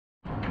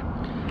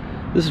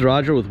This is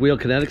Roger with Wheel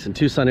Kinetics in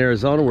Tucson,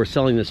 Arizona. We're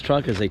selling this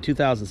truck as a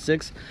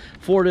 2006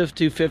 Ford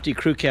F250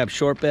 crew cab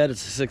short bed.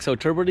 It's a 6.0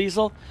 turbo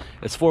diesel.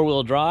 It's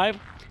four-wheel drive.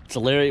 It's a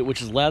Lariat,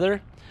 which is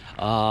leather.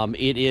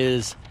 It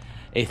is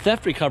a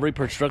theft recovery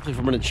purchased directly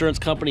from an insurance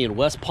company in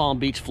West Palm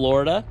Beach,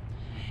 Florida.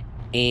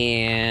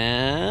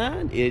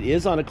 And it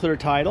is on a clear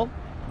title.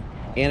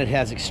 And it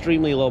has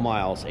extremely low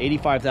miles,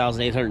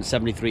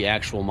 85,873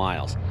 actual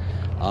miles.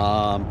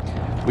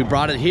 We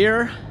brought it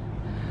here.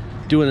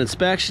 Do an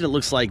inspection. It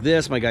looks like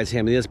this. My guys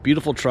handed me this.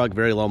 Beautiful truck,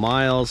 very low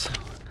miles.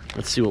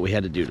 Let's see what we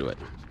had to do to it.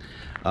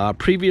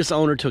 Previous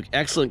owner took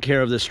excellent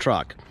care of this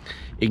truck.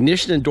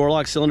 Ignition and door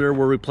lock cylinder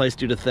were replaced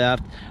due to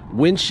theft.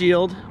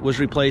 Windshield was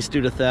replaced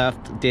due to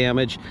theft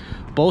damage.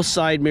 Both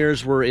side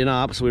mirrors were in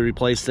op, so we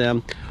replaced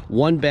them.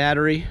 One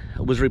battery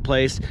was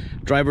replaced.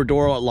 Driver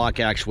door lock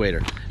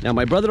actuator. Now,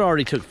 my brother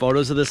already took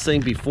photos of this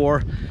thing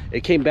before.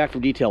 It came back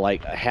from detail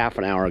like a half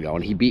an hour ago,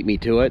 and he beat me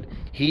to it.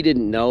 He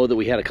didn't know that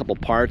we had a couple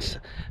parts,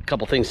 a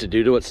couple things to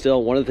do to it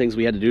still. One of the things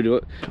we had to do to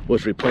it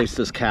was replace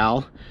this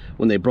cowl.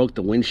 When they broke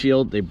the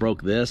windshield, they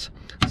broke this.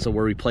 So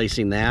we're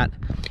replacing that.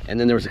 And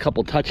then there was a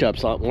couple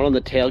touch-ups, one on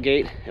the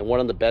tailgate and one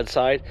on the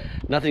bedside.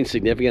 Nothing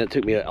significant. It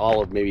took me all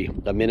of maybe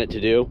a minute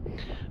to do.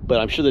 But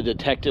I'm sure the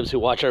detectives who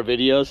watch our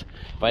videos,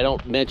 if I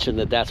don't mention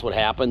that that's what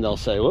happened, they'll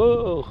say,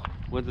 whoa,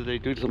 what did they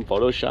do, some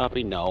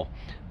photoshopping? No,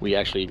 we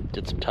actually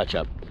did some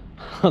touch-up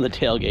on the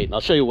tailgate. And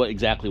I'll show you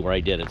exactly where I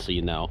did it so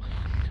you know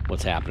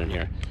what's happening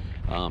here.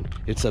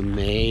 It's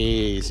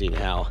amazing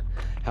how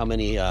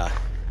many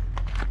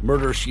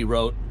Murder, She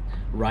Wrote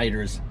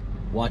writers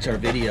watch our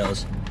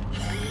videos.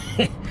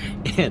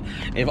 And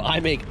if I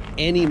make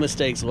any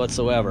mistakes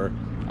whatsoever,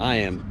 I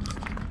am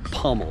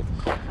pummeled.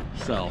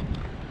 So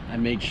I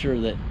made sure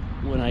that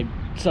when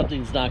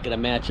something's not going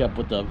to match up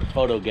with the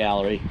photo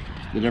gallery,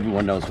 that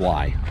everyone knows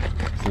why.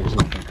 So there's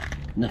nothing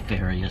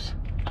nefarious.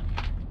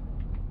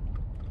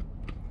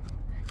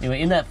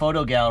 Anyway, in that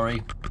photo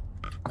gallery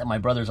that my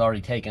brother's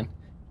already taken,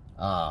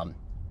 you'll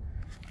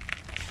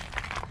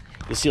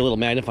see a little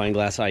magnifying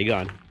glass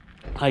icon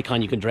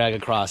you can drag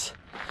across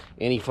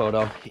any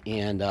photo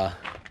and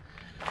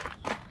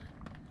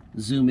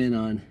zoom in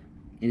on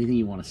anything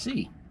you want to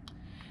see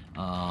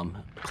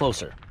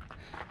closer.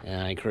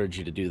 And I encourage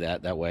you to do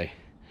that. That way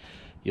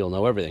you'll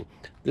know everything.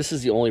 This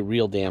is the only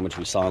real damage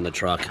we saw on the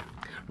truck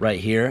right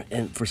here.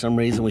 And for some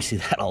reason we see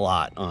that a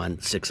lot on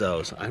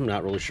 6.0s. I'm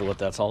not really sure what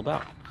that's all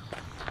about,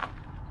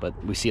 but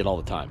we see it all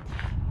the time.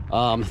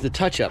 The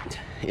touch-up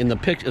in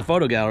the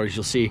photo galleries,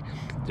 you'll see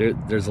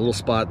there's a little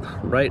spot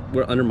right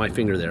under my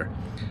finger there,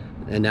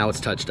 and now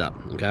it's touched up.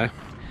 Okay,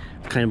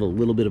 kind of a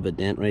little bit of a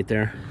dent right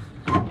there.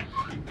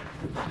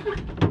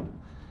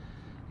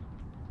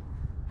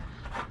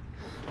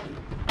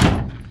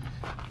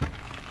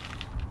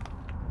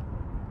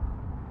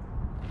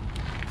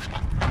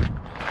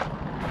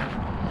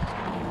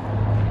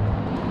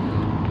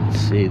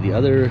 Let's see, the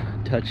other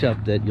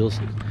touch-up that you'll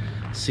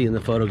see in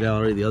the photo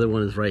gallery, the other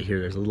one is right here.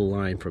 There's a little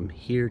line from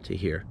here to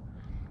here.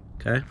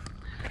 Okay,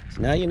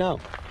 so now you know.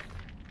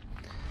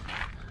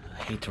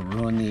 I hate to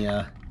ruin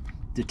the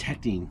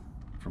detecting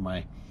for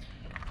my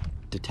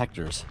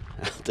detectors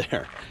out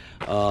there.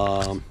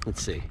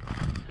 Let's see.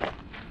 Make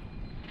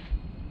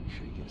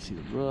sure you can see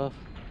the roof.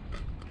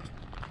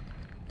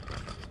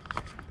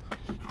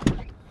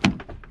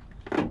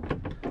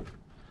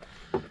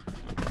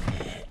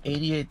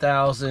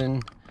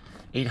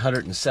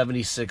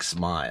 $88,876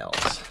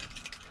 miles.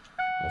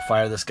 We'll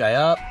fire this guy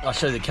up. I'll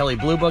show you the Kelley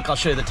Blue Book. I'll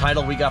show you the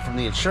title we got from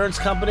the insurance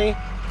company.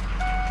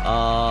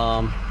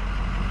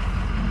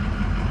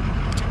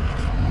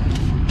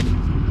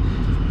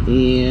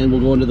 And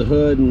we'll go into the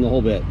hood and the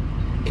whole bit.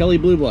 Kelley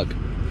Blue Book.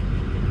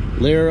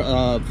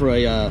 For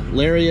a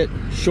Lariat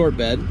short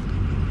bed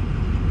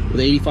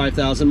with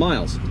 85,000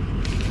 miles.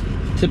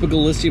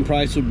 Typical listing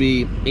price would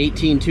be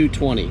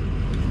 $18,220.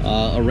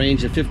 A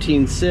range of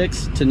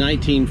 $15,600 to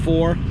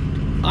 $19,400.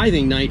 I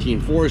think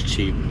 $19,400 is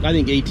cheap. I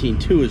think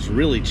 $18,200 is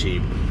really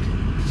cheap.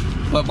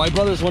 But my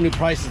brother's the one who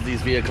prices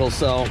these vehicles,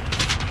 so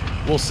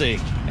we'll see.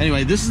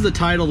 Anyway, this is the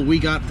title that we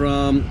got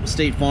from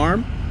State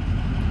Farm.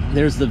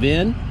 There's the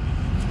VIN.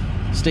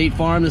 State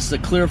Farm, this is a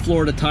clear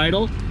Florida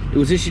title. It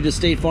was issued to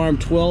State Farm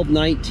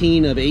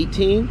 12/19 of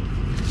 18.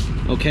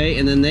 Okay,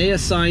 and then they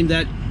assigned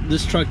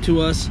this truck to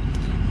us,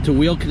 to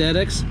Wheel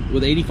Kinetics,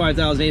 with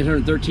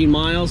 85,813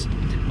 miles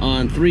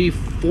on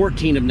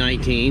 3/14 of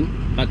 19,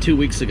 about 2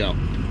 weeks ago.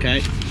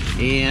 Okay,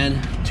 and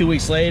 2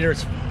 weeks later,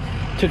 it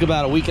took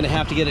about a week and a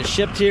half to get it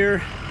shipped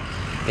here,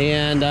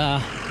 and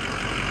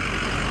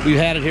we've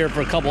had it here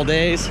for a couple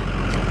days,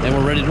 and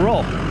we're ready to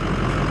roll.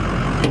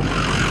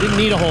 Didn't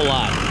need a whole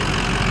lot.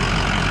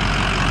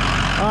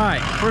 All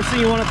right, first thing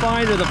you want to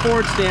find are the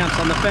Ford stamps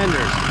on the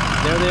fenders.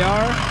 There they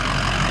are,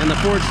 and the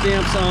Ford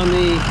stamps on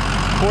the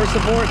core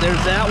support.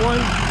 There's that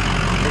one.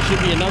 There should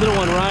be another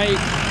one right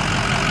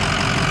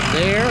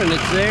there, and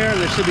it's there,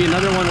 and there should be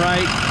another one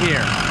right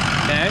here.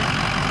 Okay.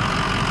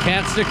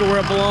 Cat sticker where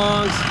it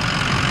belongs.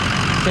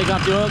 Take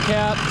off the oil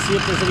cap, see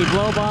if there's any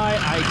blow by.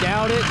 I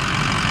doubt it.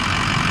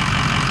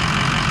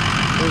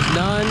 There's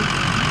none.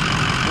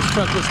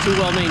 truck was too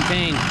well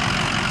maintained,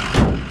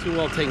 too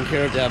well taken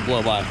care of to have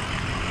blow by.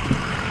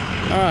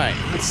 All right,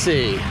 let's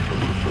see.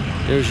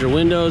 There's your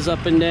windows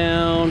up and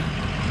down.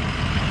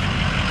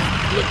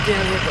 Look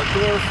down here at the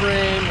door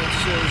frame, make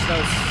sure there's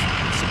no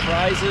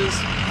surprises.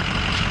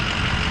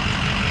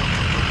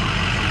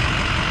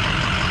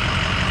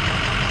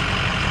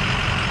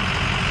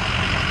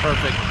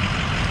 Perfect.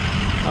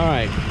 All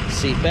right,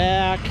 seat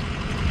back,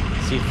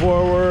 seat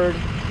forward,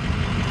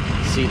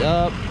 seat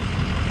up,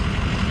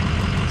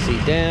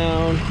 seat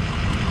down,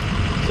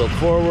 tilt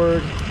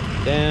forward,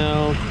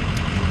 down,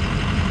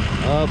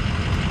 up,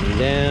 and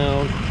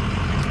down.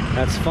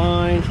 That's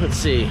fine. Let's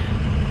see.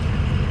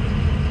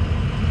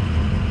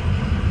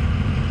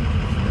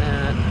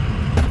 That.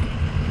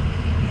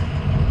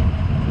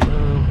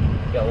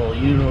 Got a little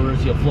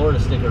University of Florida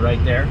sticker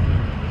right there.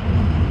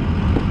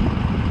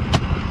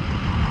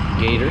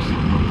 Gators.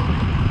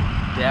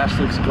 Dash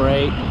looks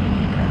great.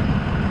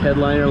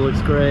 Headliner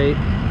looks great.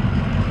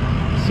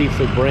 Seats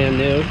look brand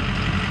new.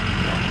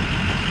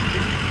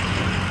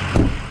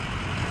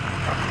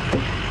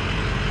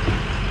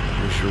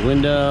 There's your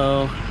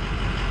window.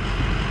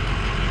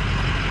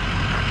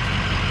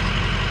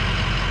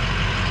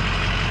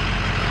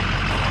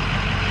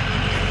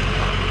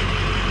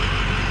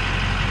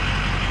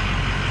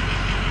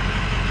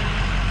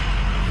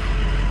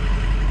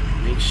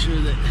 Make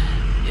sure that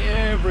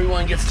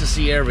everyone gets to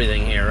see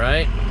everything here,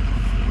 right?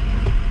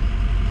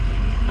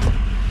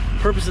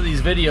 The purpose of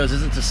these videos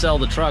isn't to sell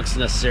the trucks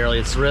necessarily.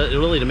 It's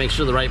really to make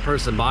sure the right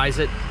person buys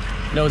it,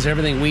 knows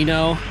everything we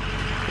know,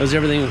 knows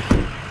everything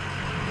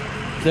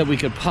that we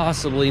could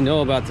possibly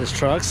know about this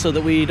truck, so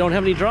that we don't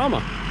have any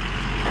drama.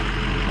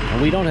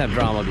 And we don't have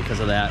drama because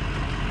of that.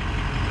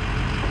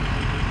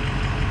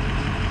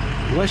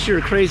 Unless you're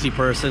a crazy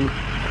person,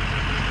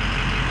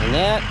 and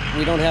that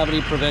we don't have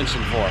any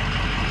prevention for.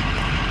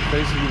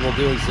 Crazy people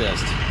do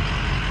exist.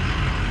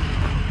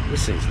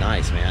 This thing's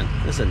nice, man.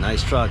 This is a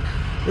nice truck.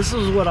 This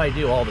is what I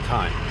do all the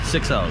time.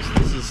 6.0s.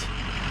 This is,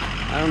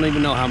 I don't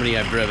even know how many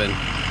I've driven,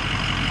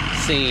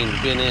 seen,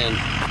 been in.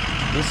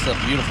 This is a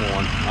beautiful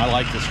one. I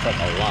like this truck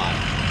a lot.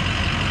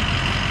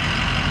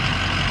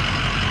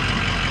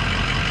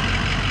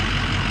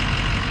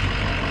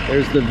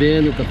 There's the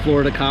VIN that the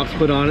Florida cops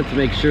put on it to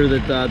make sure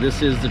that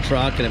this is the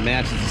truck and it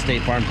matches the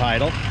State Farm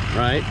title,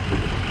 right?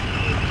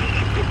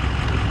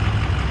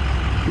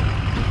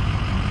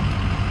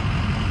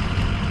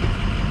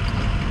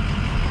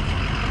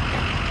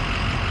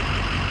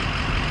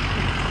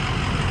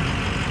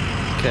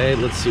 Okay,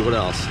 let's see what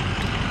else.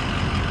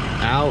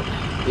 Out,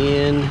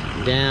 in,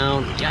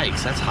 down.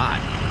 Yikes, that's hot.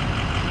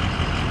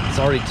 It's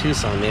already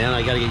Tucson, man.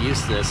 I gotta get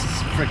used to this.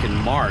 It's freaking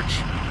March,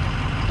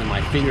 and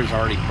my fingers are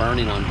already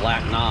burning on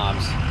black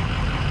knobs.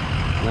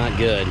 Not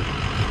good.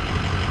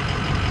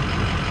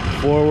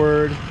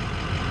 Forward,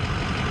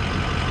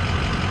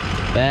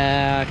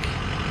 back,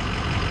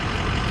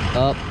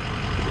 up,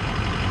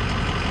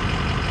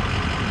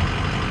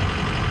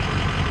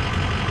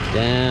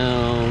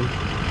 down,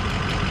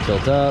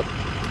 tilt up,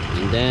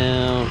 and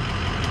down,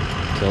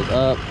 tilt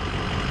up,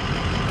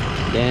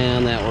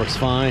 down. That works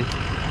fine.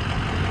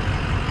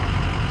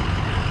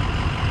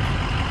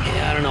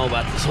 Yeah, I don't know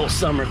about this whole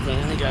summer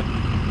thing.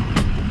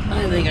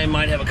 I think I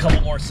might have a couple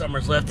more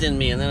summers left in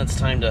me, and then it's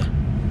time to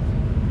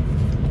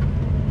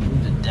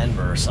move to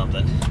Denver or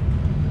something.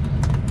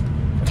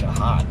 Freaking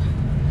hot.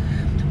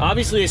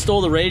 Obviously, they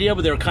stole the radio,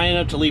 but they were kind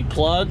enough to leave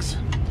plugs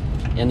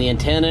and the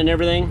antenna and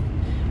everything.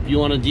 If you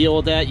want to deal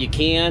with that, you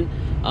can.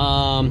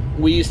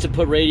 We used to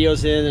put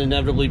radios in, and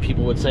inevitably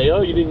people would say,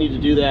 oh, you didn't need to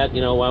do that.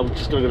 You know, well, I'm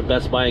just going to go to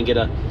Best Buy and get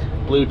a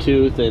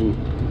Bluetooth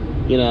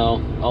and, you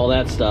know, all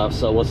that stuff.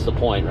 So what's the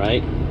point,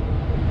 right?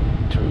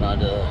 Turn it on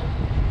to...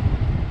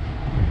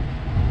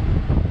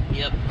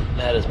 Yep,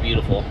 that is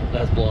beautiful.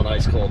 That's blowing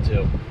ice cold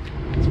too.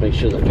 Let's make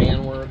sure the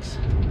fan works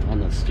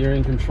on the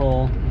steering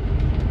control.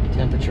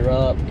 Temperature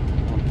up.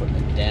 I'm putting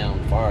it down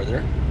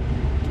farther.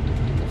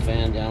 The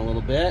fan down a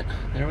little bit.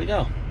 There we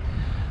go.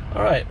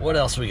 All right, what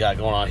else we got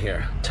going on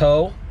here?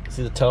 Tow.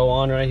 See the tow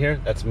on right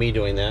here? That's me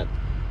doing that.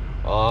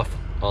 Off,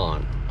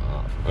 on,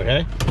 off.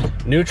 Okay.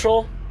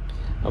 Neutral.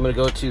 I'm gonna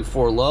go to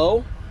 4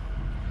 low.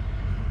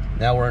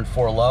 Now we're in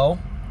 4 low.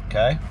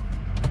 Okay.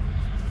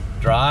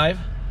 Drive.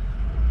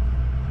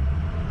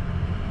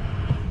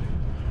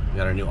 We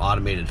got our new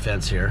automated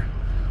fence here.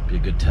 Be a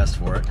good test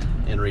for it.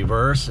 In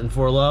reverse in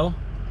 4 low.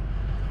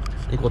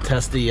 I think we'll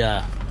test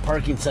the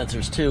parking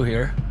sensors too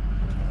here.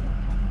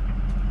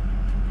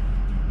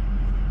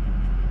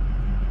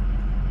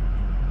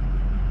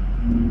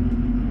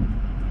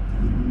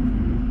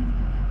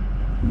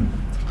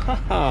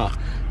 Haha,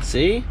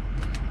 see?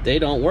 They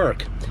don't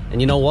work.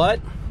 And you know what?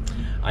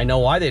 I know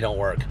why they don't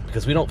work.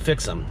 Because we don't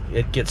fix them.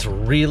 It gets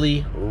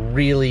really,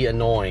 really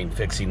annoying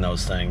fixing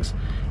those things.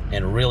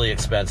 And really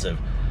expensive.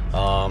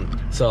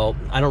 So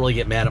I don't really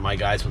get mad at my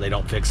guys when they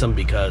don't fix them,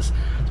 because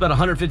it's about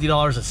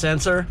 $150 a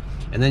sensor,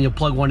 and then you'll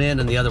plug one in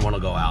and the other one will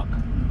go out.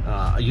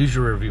 Use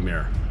your rearview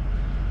mirror.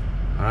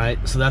 All right,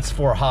 so that's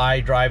for high,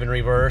 drive, and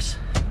reverse.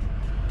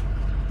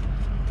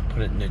 Put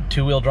Put it in a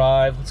 2-wheel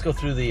drive. Let's go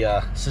through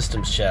the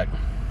systems check.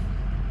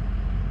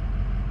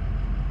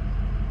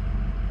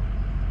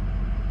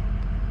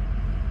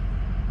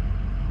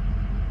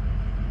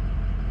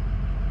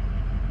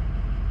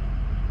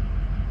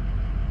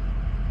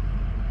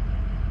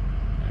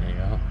 There you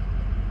go.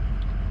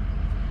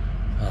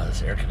 Oh,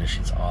 this air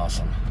conditioning's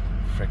awesome.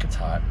 Frick, it's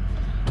hot.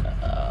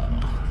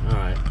 All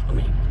right, let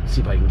me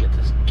see if I can get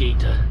this gate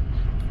to...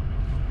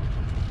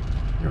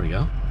 There we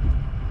go.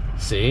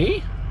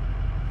 See?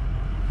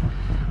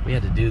 We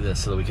had to do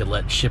this so that we could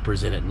let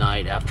shippers in at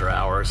night after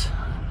hours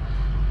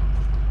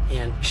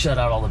and shut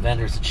out all the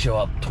vendors that show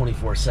up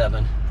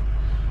 24/7.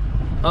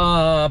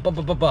 All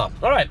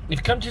right, if you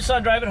come to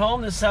Tucson, drive it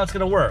home, this is how it's going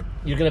to work.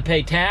 You're going to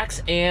pay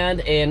tax and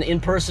an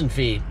in-person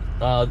fee.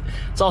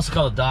 It's also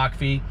called a dock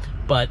fee,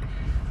 but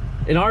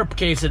in our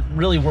case, it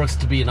really works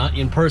to be an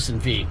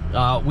in-person fee.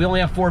 We only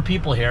have 4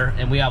 people here,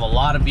 and we have a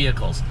lot of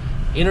vehicles.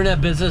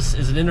 Internet business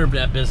is an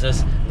internet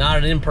business, not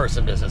an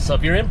in-person business. So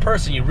if you're in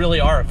person, you really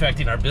are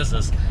affecting our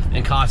business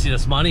and costing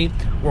us money.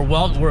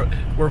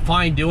 We're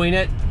fine doing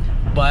it,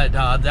 but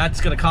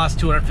that's going to cost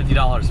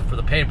 $250 for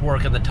the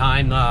paperwork and the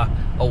time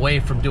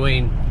away from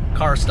doing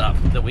car stuff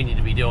that we need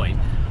to be doing.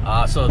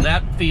 So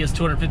that fee is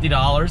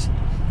 $250.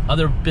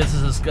 Other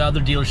businesses, other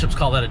dealerships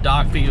call that a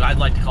dock fee. I'd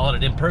like to call it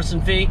an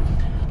in-person fee.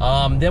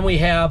 Then we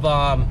have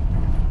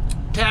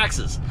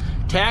taxes.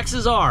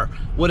 Taxes are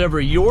whatever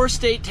your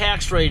state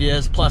tax rate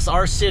is plus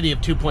our city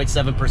of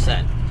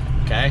 2.7%.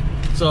 Okay,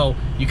 so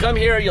you come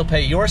here, you'll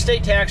pay your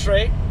state tax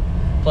rate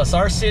plus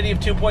our city of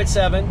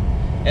 2.7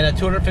 and a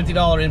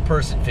 $250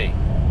 in-person fee.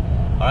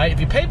 All right,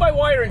 if you pay by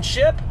wire and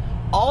ship,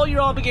 all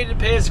you're obligated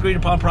to pay is agreed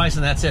upon price,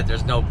 and that's it.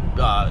 There's no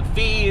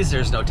fees,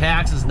 there's no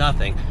taxes,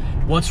 nothing.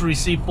 Once we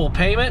receive full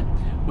payment,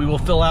 we will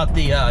fill out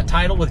the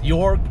title with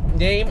your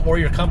name or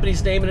your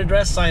company's name and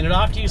address, sign it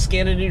off to you,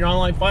 scan it in your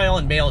online file,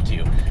 and mail it to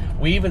you.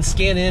 We even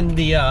scan in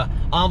the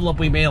envelope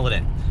we mail it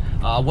in.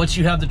 Once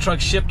you have the truck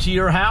shipped to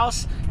your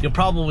house, you'll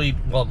probably,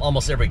 well,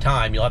 almost every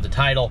time, you'll have the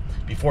title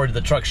before the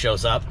truck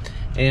shows up.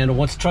 And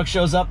once the truck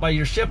shows up by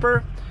your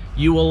shipper,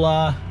 you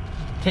will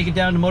take it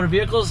down to Motor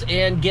Vehicles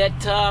and get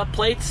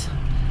plates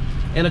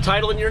and a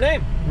title in your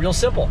name. Real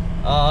simple.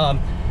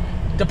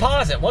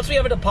 Deposit. Once we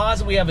have a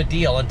deposit, we have a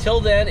deal. Until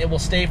then, it will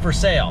stay for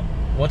sale.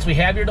 Once we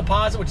have your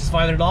deposit, which is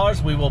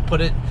 $500, we will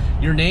put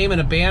your name in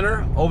a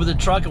banner over the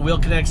truck at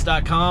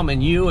wheelkinetics.com,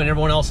 and you and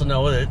everyone else will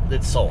know that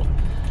it's sold.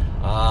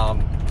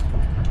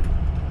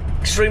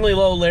 Extremely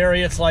low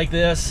lariats like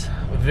this,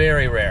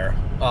 very rare,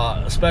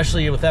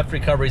 especially with theft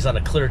recoveries on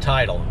a clear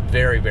title,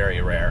 very, very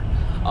rare.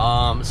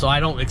 So I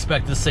don't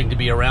expect this thing to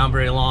be around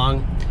very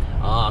long.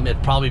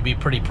 It'd probably be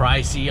pretty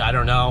pricey, I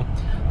don't know.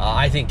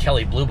 I think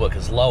Kelley Blue Book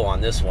is low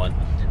on this one.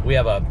 We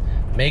have a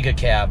Mega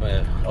Cab,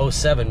 a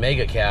 07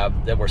 Mega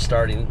Cab that we're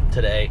starting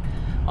today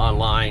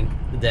online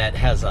that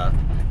has a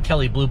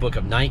Kelley Blue Book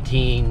of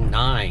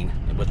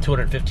 19.9 with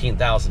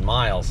 215,000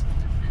 miles.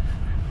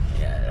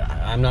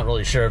 Yeah, I'm not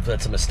really sure if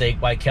that's a mistake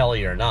by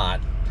Kelley or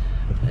not.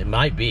 It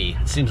might be.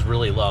 It seems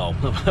really low,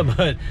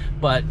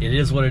 but it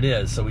is what it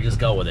is, so we just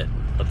go with it.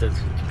 But the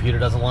computer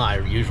doesn't lie,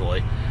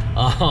 usually.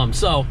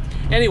 So,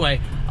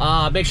 anyway,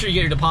 make sure you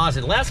get your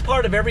deposit. Last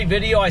part of every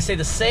video, I say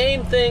the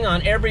same thing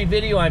on every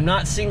video. I'm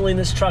not singling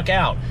this truck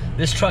out.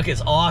 This truck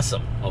is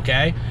awesome,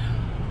 okay?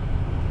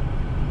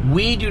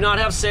 We do not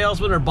have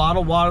salesmen or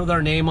bottled water with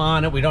our name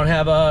on it. We don't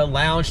have a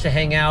lounge to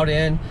hang out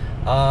in.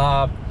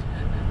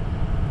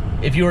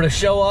 If you were to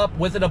show up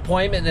with an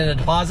appointment and a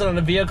deposit on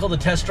a vehicle to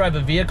test drive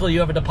a vehicle you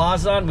have a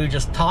deposit on, we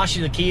just toss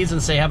you the keys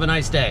and say, have a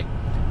nice day.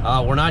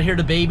 We're not here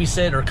to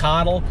babysit or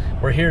coddle.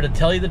 We're here to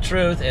tell you the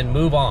truth and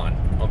move on,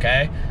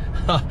 okay?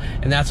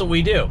 And that's what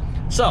we do.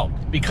 So,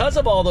 because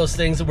of all those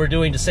things that we're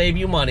doing to save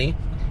you money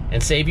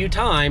and save you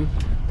time,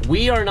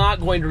 we are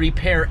not going to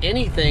repair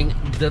anything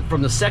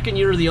from the second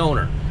year of the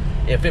owner.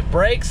 If it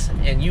breaks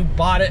and you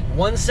bought it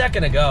 1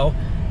 second ago,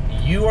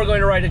 you are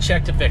going to write a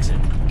check to fix it,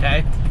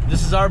 okay?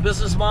 This is our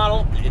business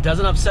model. It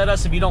doesn't upset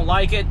us if you don't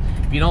like it.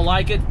 If you don't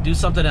like it, do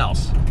something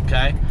else,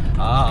 okay?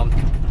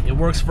 It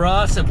works for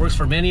us. It works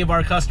for many of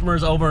our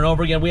customers over and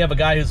over again. We have a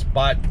guy who's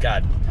bought,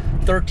 God,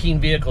 13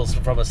 vehicles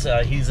from us.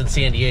 He's in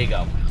San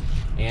Diego,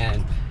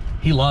 and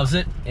he loves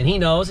it, and he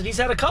knows, and he's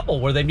had a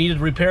couple where they've needed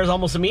repairs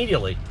almost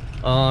immediately.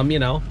 You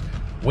know,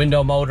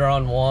 window motor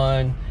on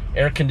one,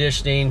 air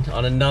conditioning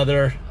on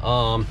another.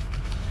 I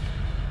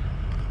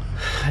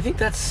think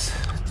that's,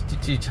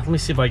 let me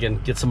see if I can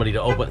get somebody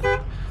to open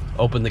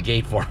the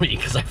gate for me,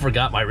 because I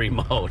forgot my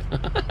remote.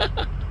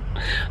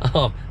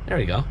 There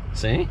you go.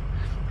 See?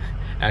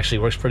 Actually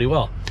works pretty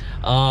well.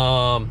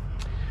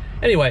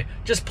 Anyway,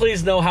 just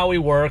please know how we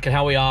work and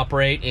how we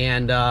operate,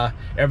 and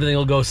everything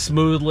will go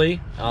smoothly.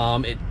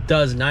 It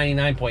does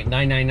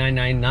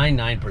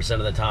 99.99999%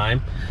 of the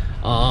time.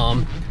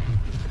 The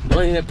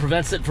only thing that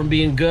prevents it from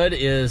being good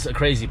is a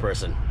crazy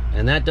person,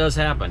 and that does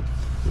happen.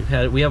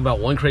 We have about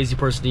one crazy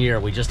person a year.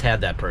 We just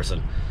had that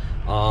person,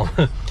 and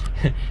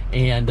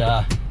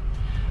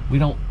we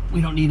don't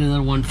need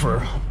another one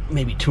for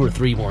maybe 2 or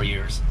 3 more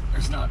years.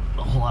 There's not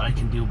a whole lot I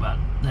can do about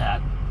that.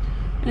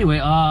 Anyway,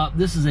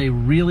 this is a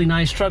really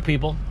nice truck,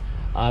 people.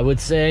 I would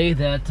say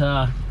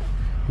that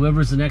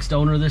whoever's the next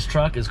owner of this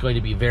truck is going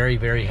to be very,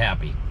 very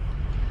happy.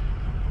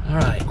 All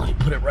right, let me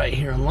put it right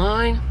here in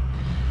line.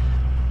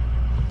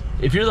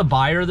 If you're the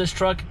buyer of this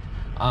truck,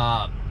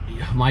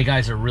 my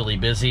guys are really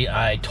busy.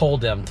 I told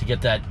them to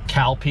get that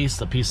cowl piece,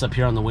 the piece up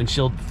here on the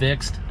windshield,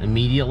 fixed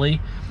immediately.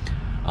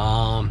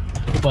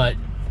 But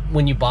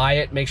when you buy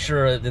it, make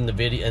sure in the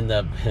video, in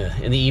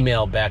the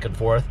email back and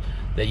forth,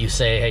 that you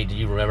say, hey, do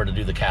you remember to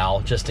do the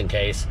cowl, just in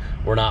case.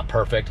 We're not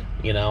perfect,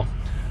 you know.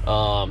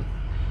 But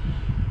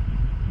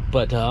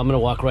I'm gonna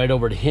walk right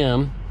over to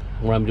him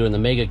where I'm doing the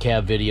mega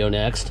cab video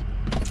next,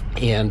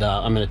 and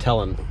I'm gonna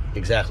tell him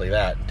exactly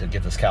that, to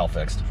get this cowl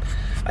fixed.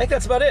 I think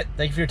that's about it.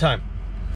 Thank you for your time.